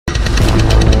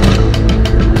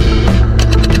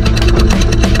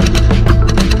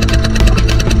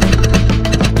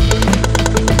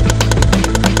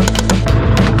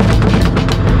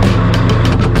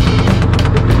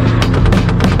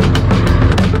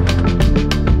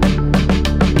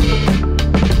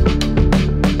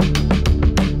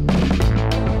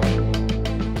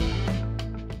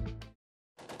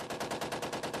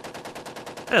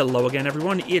Hello again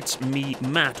everyone, it's me,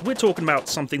 Matt. We're talking about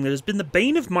something that has been the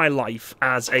bane of my life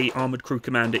as a armoured crew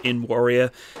commander in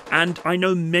Warrior, and I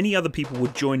know many other people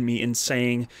would join me in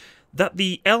saying that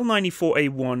the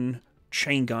L94A1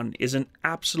 chain gun is an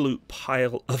absolute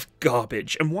pile of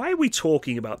garbage. And why are we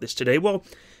talking about this today? Well,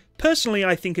 personally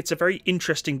I think it's a very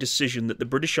interesting decision that the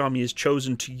British Army has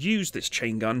chosen to use this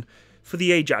chain gun for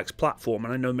the Ajax platform,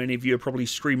 and I know many of you are probably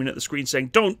screaming at the screen saying,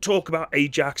 don't talk about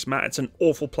Ajax, Matt, it's an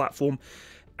awful platform.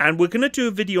 And we're going to do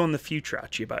a video in the future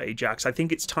actually about Ajax. I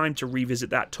think it's time to revisit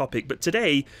that topic, but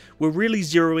today we're really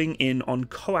zeroing in on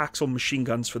coaxial machine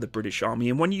guns for the British Army.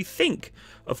 And when you think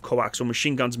of coaxial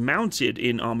machine guns mounted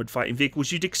in armoured fighting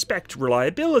vehicles, you'd expect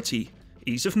reliability,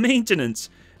 ease of maintenance,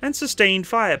 and sustained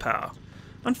firepower.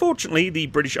 Unfortunately, the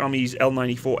British Army's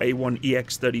L94A1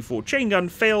 EX-34 chain gun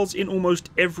fails in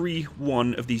almost every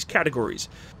one of these categories.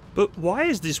 But why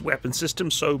is this weapon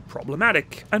system so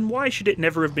problematic, and why should it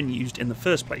never have been used in the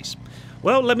first place?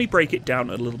 Well, let me break it down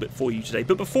a little bit for you today,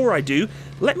 but before I do,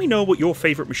 let me know what your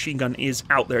favourite machine gun is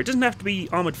out there. It doesn't have to be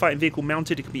armoured fighting vehicle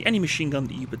mounted, it can be any machine gun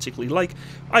that you particularly like.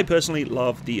 I personally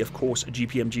love the, of course,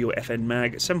 GPMG or FN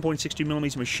Mag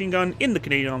 7.62mm machine gun in the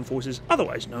Canadian Armed Forces,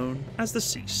 otherwise known as the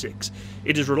C6.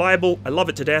 It is reliable, I love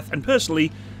it to death, and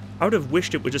personally, I would have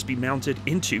wished it would just be mounted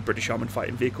into British armoured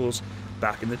fighting vehicles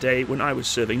back in the day when I was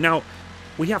serving. Now,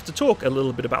 we have to talk a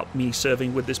little bit about me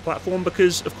serving with this platform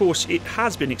because, of course, it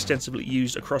has been extensively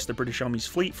used across the British Army's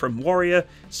fleet from Warrior,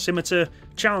 Scimitar,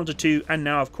 Challenger 2, and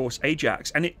now, of course,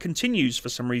 Ajax. And it continues, for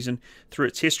some reason, through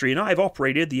its history. And I've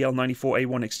operated the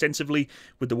L94A1 extensively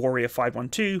with the Warrior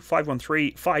 512,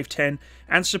 513, 510,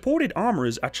 and supported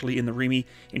armourers, actually, in the REMI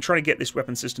in trying to get this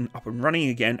weapon system up and running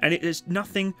again. And it is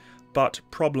nothing but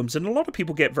problems, and a lot of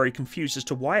people get very confused as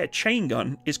to why a chain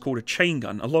gun is called a chain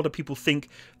gun. A lot of people think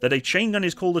that a chain gun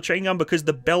is called a chain gun because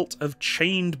the belt of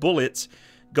chained bullets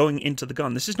going into the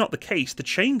gun. This is not the case. The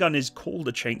chain gun is called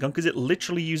a chain gun because it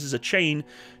literally uses a chain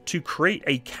to create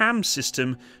a cam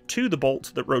system to the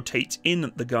bolt that rotates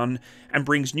in the gun and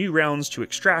brings new rounds to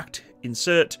extract,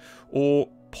 insert, or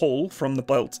pull from the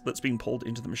belt that's being pulled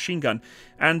into the machine gun.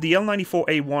 And the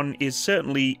L94A1 is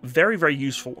certainly very, very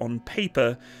useful on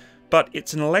paper, but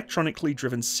it's an electronically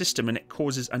driven system and it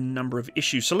causes a number of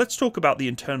issues. So let's talk about the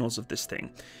internals of this thing.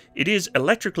 It is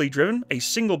electrically driven, a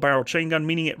single barrel chain gun,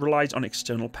 meaning it relies on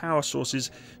external power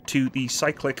sources to the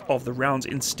cyclic of the rounds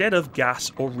instead of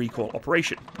gas or recoil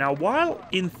operation. Now, while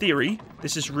in theory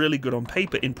this is really good on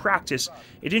paper, in practice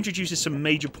it introduces some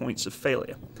major points of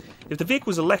failure. If the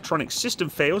vehicle's electronic system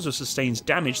fails or sustains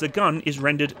damage, the gun is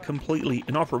rendered completely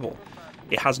inoperable.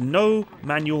 It has no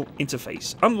manual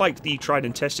interface. Unlike the tried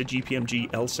and tested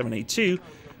GPMG L7A2,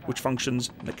 which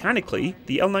functions mechanically,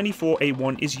 the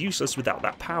L94A1 is useless without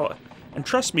that power. And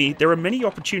trust me, there are many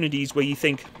opportunities where you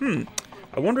think,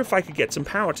 I wonder if I could get some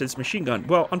power to this machine gun.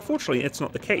 Well, unfortunately, it's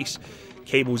not the case.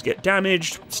 Cables get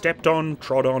damaged, stepped on,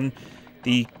 trod on.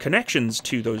 The connections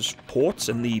to those ports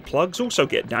and the plugs also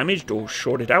get damaged or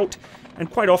shorted out. And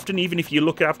quite often, even if you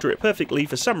look after it perfectly,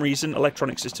 for some reason,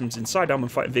 electronic systems inside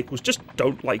armoured fighting vehicles just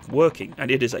don't like working, and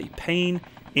it is a pain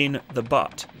in the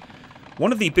butt.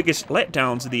 One of the biggest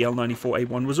letdowns of the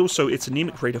L94A1 was also its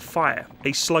anemic rate of fire,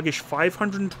 a sluggish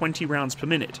 520 rounds per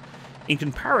minute. In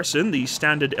comparison, the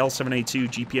standard L7A2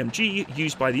 GPMG,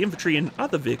 used by the infantry and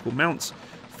other vehicle mounts,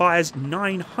 fires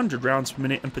 900 rounds per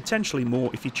minute and potentially more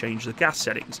if you change the gas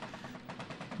settings.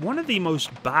 One of the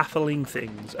most baffling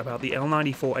things about the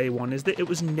L94A1 is that it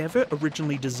was never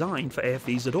originally designed for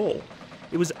AFVs at all.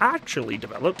 It was actually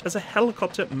developed as a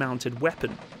helicopter-mounted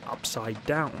weapon, upside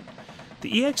down.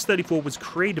 The EX-34 was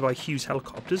created by Hughes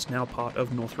Helicopters, now part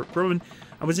of Northrop Grumman,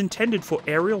 and was intended for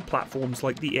aerial platforms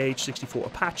like the AH-64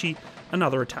 Apache and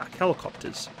other attack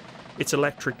helicopters. Its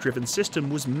electric-driven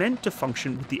system was meant to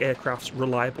function with the aircraft's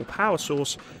reliable power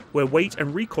source, where weight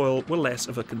and recoil were less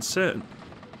of a concern.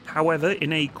 However,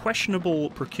 in a questionable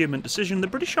procurement decision, the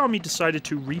British Army decided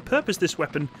to repurpose this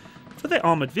weapon for their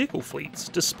armoured vehicle fleets,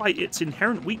 despite its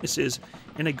inherent weaknesses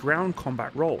in a ground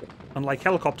combat role. Unlike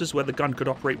helicopters, where the gun could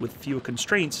operate with fewer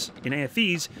constraints, in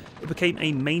AFVs, it became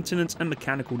a maintenance and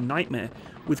mechanical nightmare,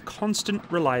 with constant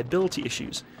reliability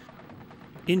issues.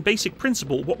 In basic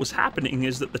principle, what was happening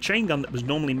is that the chain gun that was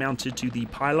normally mounted to the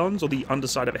pylons or the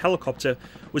underside of a helicopter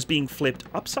was being flipped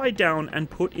upside down and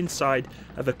put inside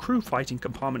of a crew fighting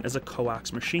compartment as a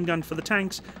coax machine gun for the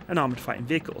tanks and armoured fighting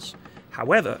vehicles.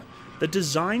 However, the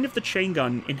design of the chain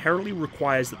gun inherently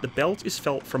requires that the belt is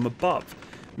felt from above,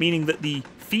 meaning that the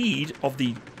feed of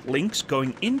the links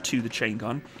going into the chain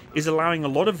gun is allowing a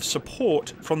lot of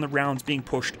support from the rounds being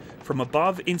pushed from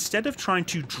above instead of trying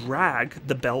to drag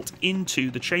the belt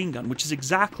into the chain gun, which is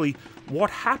exactly what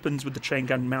happens with the chain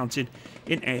gun mounted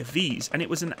in AFVs, and it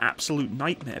was an absolute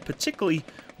nightmare, particularly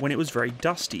when it was very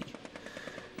dusty.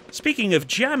 Speaking of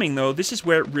jamming though, this is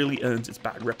where it really earns its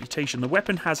bad reputation. The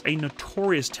weapon has a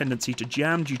notorious tendency to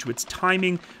jam due to its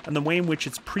timing and the way in which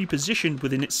it's pre-positioned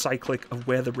within its cyclic of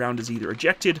where the round is either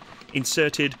ejected,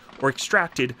 inserted, or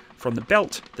extracted from the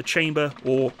belt, the chamber,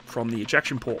 or from the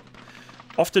ejection port.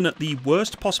 Often at the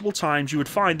worst possible times, you would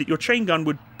find that your chain gun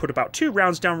would put about 2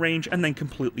 rounds downrange and then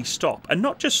completely stop. And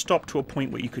not just stop to a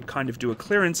point where you could kind of do a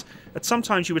clearance, but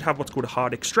sometimes you would have what's called a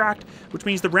hard extract, which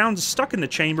means the rounds are stuck in the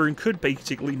chamber and could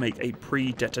basically make a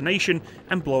pre-detonation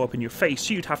and blow up in your face,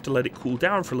 so you'd have to let it cool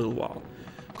down for a little while.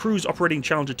 Crews operating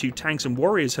Challenger 2 tanks and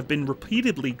Warriors have been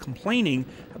repeatedly complaining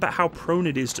about how prone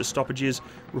it is to stoppages,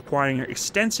 requiring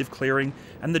extensive clearing,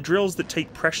 and the drills that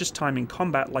take precious time in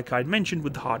combat like I'd mentioned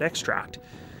with the hard extract.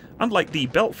 Unlike the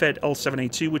belt-fed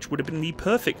L7A2, which would have been the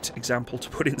perfect example to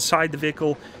put inside the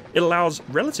vehicle, it allows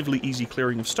relatively easy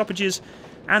clearing of stoppages,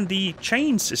 and the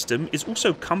chain system is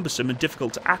also cumbersome and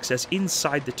difficult to access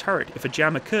inside the turret. If a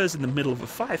jam occurs in the middle of a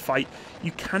firefight,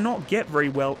 you cannot get very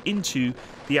well into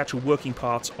the actual working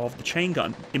parts of the chain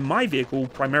gun. In my vehicle,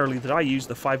 primarily that I use,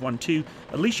 the 512,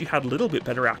 at least you had a little bit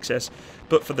better access,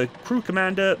 but for the crew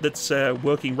commander that's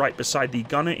working right beside the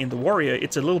gunner in the Warrior,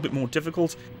 it's a little bit more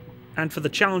difficult. And for the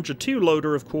Challenger 2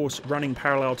 loader, of course, running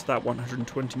parallel to that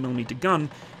 120mm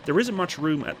gun, there isn't much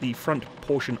room at the front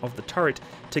portion of the turret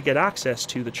to get access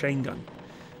to the chain gun.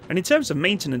 And in terms of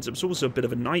maintenance, it was also a bit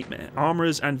of a nightmare.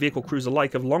 Armourers and vehicle crews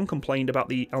alike have long complained about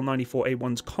the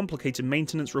L94A1's complicated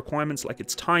maintenance requirements, like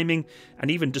its timing,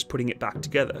 and even just putting it back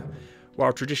together.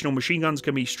 While traditional machine guns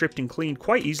can be stripped and cleaned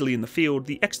quite easily in the field,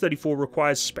 the X-34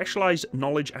 requires specialized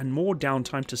knowledge and more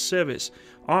downtime to service.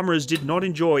 Armourers did not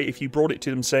enjoy if you brought it to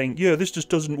them saying, yeah, this just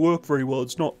doesn't work very well,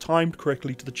 it's not timed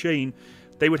correctly to the chain.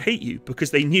 They would hate you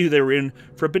because they knew they were in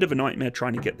for a bit of a nightmare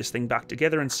trying to get this thing back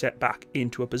together and set back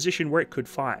into a position where it could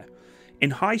fire. In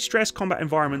high-stress combat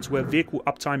environments where vehicle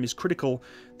uptime is critical,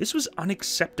 this was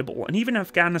unacceptable, and even in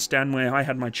Afghanistan, where I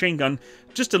had my chain gun,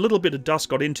 just a little bit of dust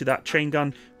got into that chain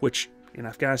gun, which in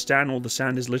Afghanistan all the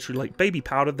sand is literally like baby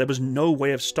powder, there was no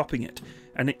way of stopping it.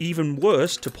 And even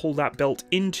worse, to pull that belt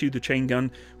into the chain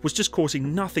gun was just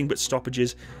causing nothing but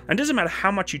stoppages, and it doesn't matter how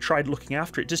much you tried looking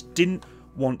after it, just didn't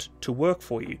want to work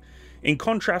for you. In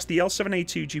contrast, the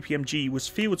L7A2 GPMG was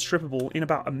field strippable in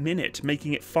about a minute,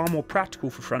 making it far more practical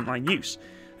for frontline use.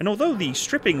 And although the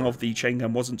stripping of the chain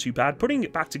gun wasn't too bad, putting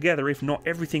it back together, if not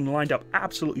everything lined up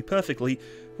absolutely perfectly,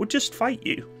 would just fight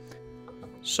you.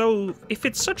 So, if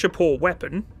it's such a poor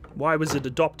weapon, why was it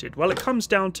adopted? Well, it comes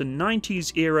down to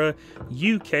 90s era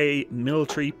UK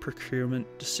military procurement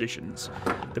decisions.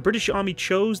 The British Army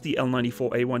chose the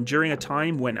L94A1 during a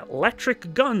time when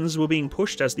electric guns were being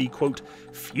pushed as the, quote,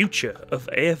 future of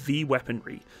AFV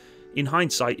weaponry. In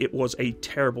hindsight, it was a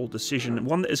terrible decision, and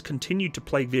one that has continued to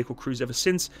plague vehicle crews ever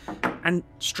since, and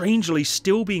strangely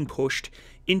still being pushed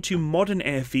into modern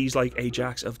AFVs like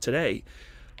Ajax of today.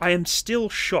 I am still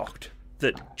shocked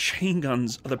that chain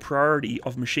guns are the priority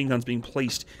of machine guns being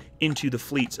placed into the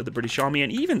fleets of the British Army,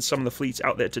 and even some of the fleets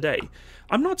out there today.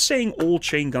 I'm not saying all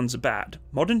chain guns are bad.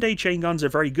 Modern day chain guns are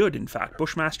very good, in fact.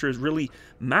 Bushmaster has really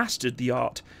mastered the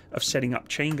art of setting up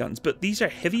chain guns, but these are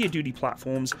heavier duty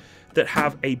platforms that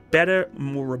have a better,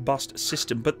 more robust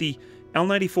system. But the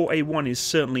L94A1 is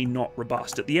certainly not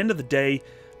robust. At the end of the day,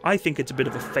 I think it's a bit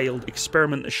of a failed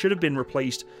experiment that should have been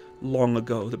replaced long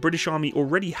ago. The British Army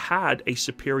already had a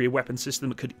superior weapon system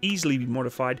that could easily be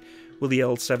modified with the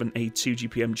L7A2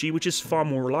 GPMG, which is far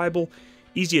more reliable,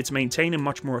 easier to maintain, and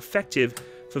much more effective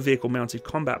for vehicle-mounted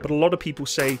combat. But a lot of people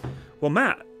say, well,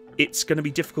 Matt, it's going to be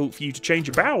difficult for you to change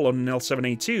a barrel on an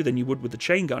L7A2 than you would with the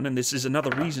chain gun, and this is another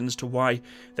reason as to why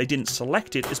they didn't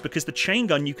select it, is because the chain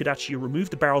gun, you could actually remove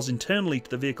the barrels internally to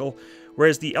the vehicle,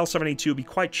 whereas the L7A2 would be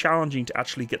quite challenging to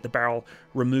actually get the barrel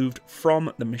removed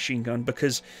from the machine gun,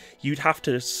 because you'd have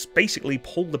to basically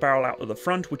pull the barrel out of the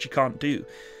front, which you can't do.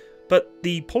 But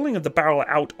the pulling of the barrel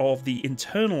out of the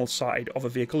internal side of a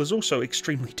vehicle is also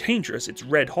extremely dangerous. It's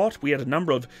red hot. We had a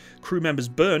number of crew members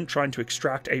burn trying to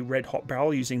extract a red hot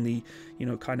barrel using the,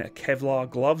 kind of Kevlar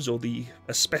gloves, or the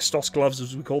asbestos gloves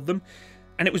as we called them.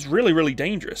 And it was really, really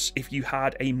dangerous if you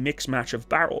had a mix match of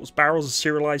barrels. Barrels are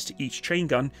serialized to each chain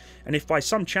gun, and if by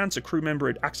some chance a crew member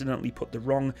had accidentally put the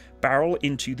wrong barrel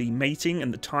into the mating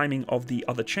and the timing of the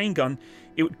other chain gun,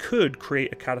 it could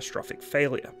create a catastrophic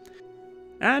failure.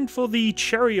 And for the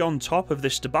cherry on top of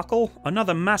this debacle,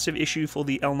 another massive issue for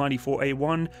the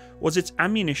L94A1 was its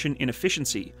ammunition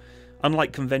inefficiency.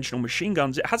 Unlike conventional machine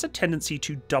guns, it has a tendency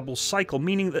to double cycle,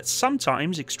 meaning that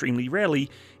sometimes, extremely rarely,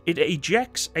 it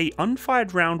ejects an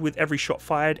unfired round with every shot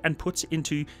fired and puts it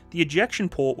into the ejection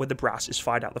port where the brass is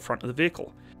fired out the front of the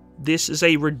vehicle. This is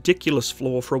a ridiculous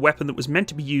flaw for a weapon that was meant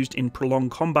to be used in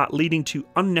prolonged combat, leading to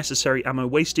unnecessary ammo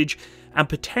wastage and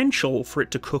potential for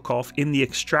it to cook off in the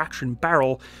extraction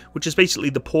barrel, which is basically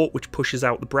the port which pushes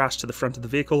out the brass to the front of the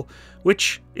vehicle,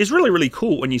 which is really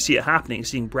cool when you see it happening,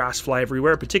 seeing brass fly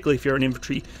everywhere, particularly if you're an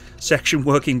infantry section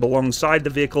working alongside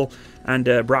the vehicle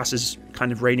and brass is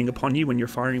kind of raining upon you when you're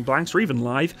firing blanks or even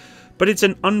live. But it's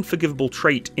an unforgivable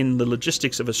trait in the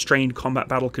logistics of a strained combat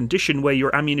battle condition where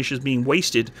your ammunition is being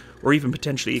wasted or even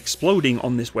potentially exploding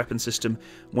on this weapon system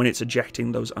when it's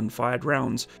ejecting those unfired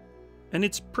rounds. And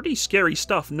it's pretty scary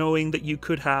stuff knowing that you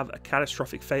could have a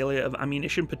catastrophic failure of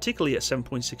ammunition, particularly at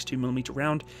 7.62mm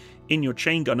round, in your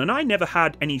chain gun. And I never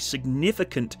had any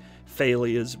significant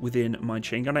failures within my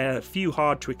chain gun. I had a few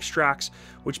hard to extracts,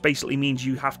 which basically means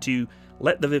you have to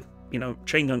let the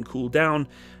chain gun cool down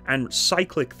and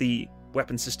cyclic the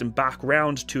weapon system back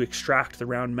round to extract the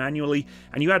round manually,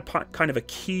 and you had kind of a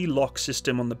key lock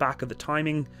system on the back of the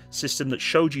timing system that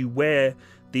showed you where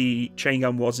the chain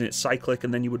gun was in its cyclic,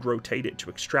 and then you would rotate it to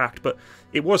extract. But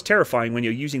it was terrifying when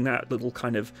you're using that little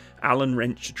kind of Allen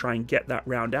wrench to try and get that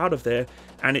round out of there,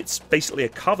 and it's basically a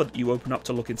cover that you open up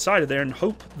to look inside of there and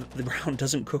hope that the round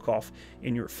doesn't cook off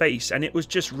in your face. And it was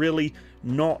just really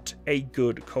not a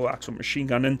good coaxial machine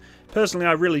gun, and personally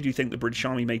I really do think the British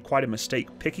Army made quite a mistake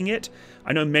picking it.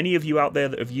 I know many of you out there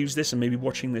that have used this and maybe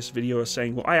watching this video are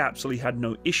saying, well, I absolutely had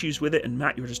no issues with it, and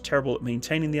Matt, you're just terrible at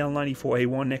maintaining the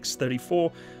L94A1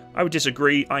 EX-34. I would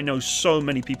disagree. I know so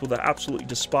many people that absolutely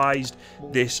despised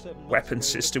this weapon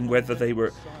system, whether they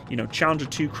were, Challenger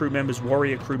 2 crew members,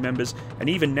 Warrior crew members, and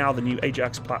even now the new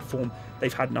Ajax platform,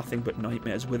 they've had nothing but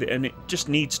nightmares with it, and it just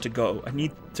needs to go. I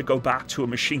need to go back to a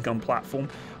machine gun platform.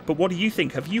 But what do you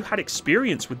think? Have you had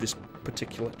experience with this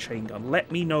particular chain gun?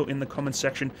 Let me know in the comments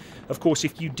section. Of course,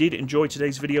 if you did enjoy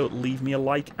today's video, leave me a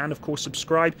like and of course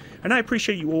subscribe. And I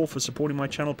appreciate you all for supporting my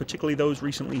channel, particularly those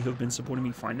recently who have been supporting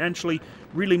me financially.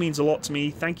 Really means a lot to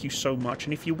me. Thank you so much.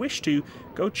 And if you wish to,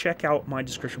 go check out my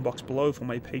description box below for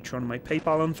my Patreon and my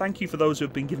PayPal. And thank you for those who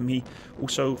have been giving me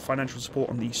also financial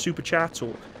support on the super chats,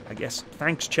 or I guess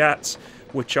thanks chats,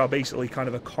 which are basically kind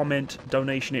of a comment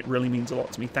donation. It really means a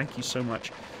lot to me. Thank you so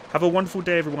much. Have a wonderful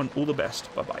day, everyone. All the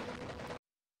best. Bye-bye.